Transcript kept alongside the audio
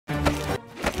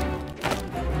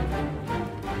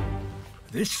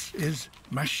This is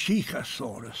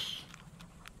Masiakasaurus,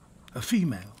 a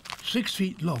female, 6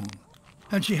 feet long,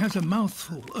 and she has a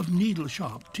mouthful of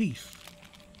needle-sharp teeth.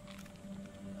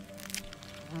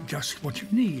 Just what you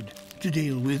need to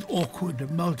deal with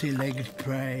awkward, multi-legged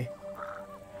prey.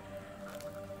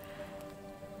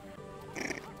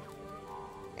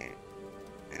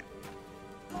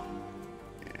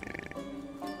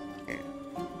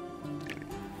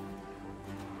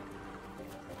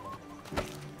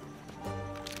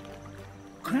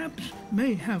 Crabs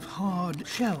may have hard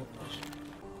shells.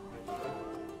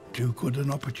 Too good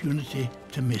an opportunity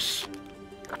to miss.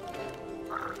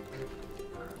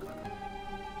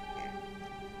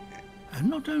 And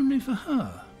not only for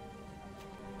her.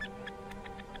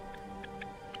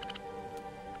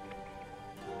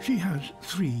 She has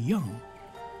 3 young.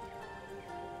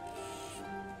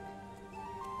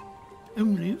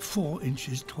 Only 4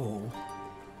 inches tall.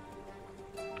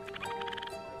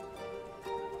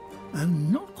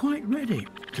 And not quite ready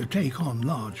to take on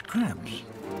large crabs.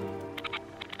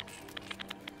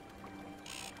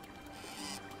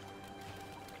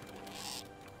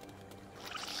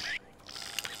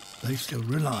 They still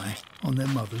rely on their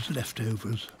mother's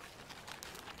leftovers.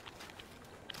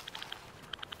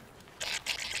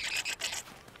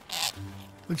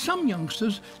 But some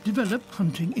youngsters develop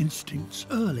hunting instincts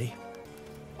early.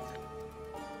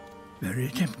 Very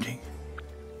tempting.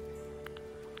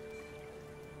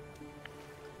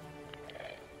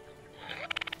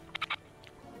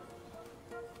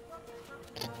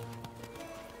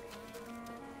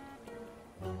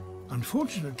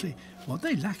 Unfortunately, what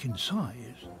they lack in size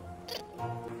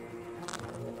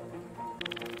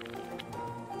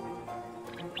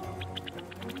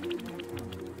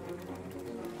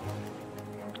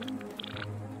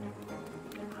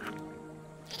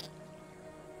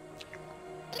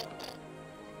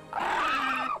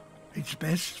it's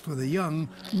best for the young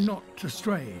not to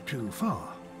stray too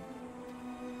far.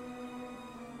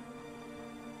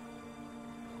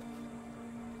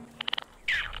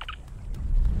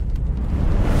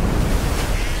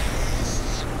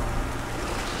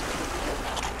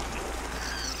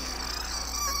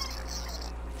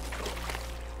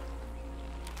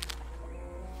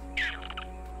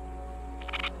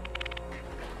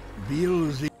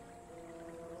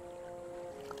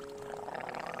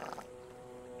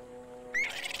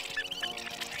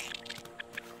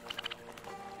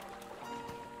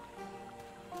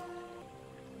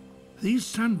 These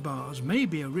sandbars may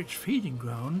be a rich feeding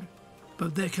ground,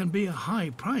 but there can be a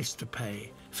high price to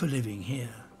pay for living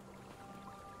here.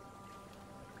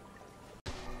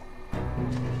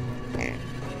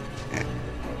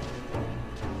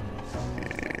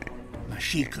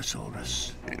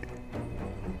 Masiakasaurus.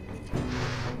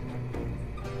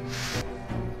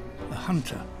 A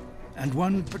hunter, and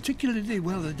one particularly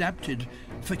well adapted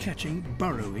for catching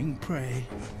burrowing prey.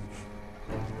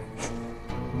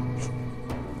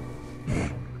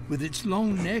 With its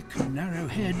long neck and narrow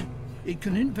head, it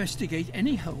can investigate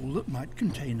any hole that might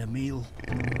contain a meal.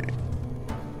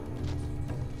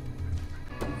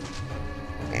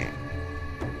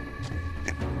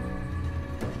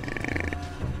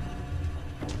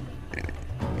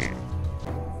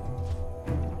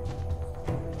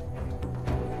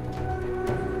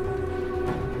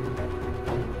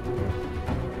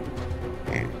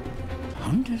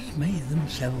 Hunters may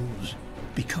themselves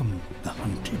become the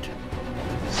hunted.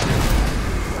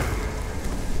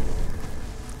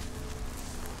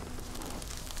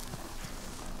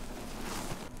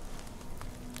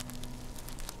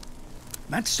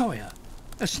 Masiakasaurus,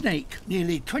 a snake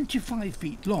nearly 25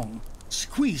 feet long,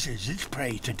 squeezes its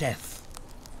prey to death.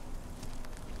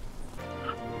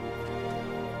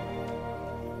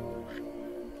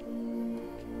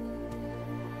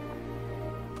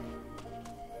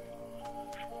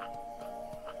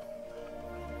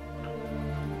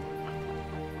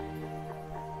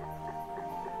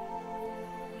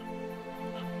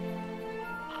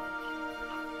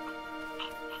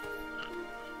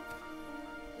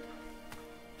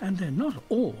 And they're not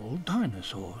all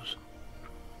dinosaurs.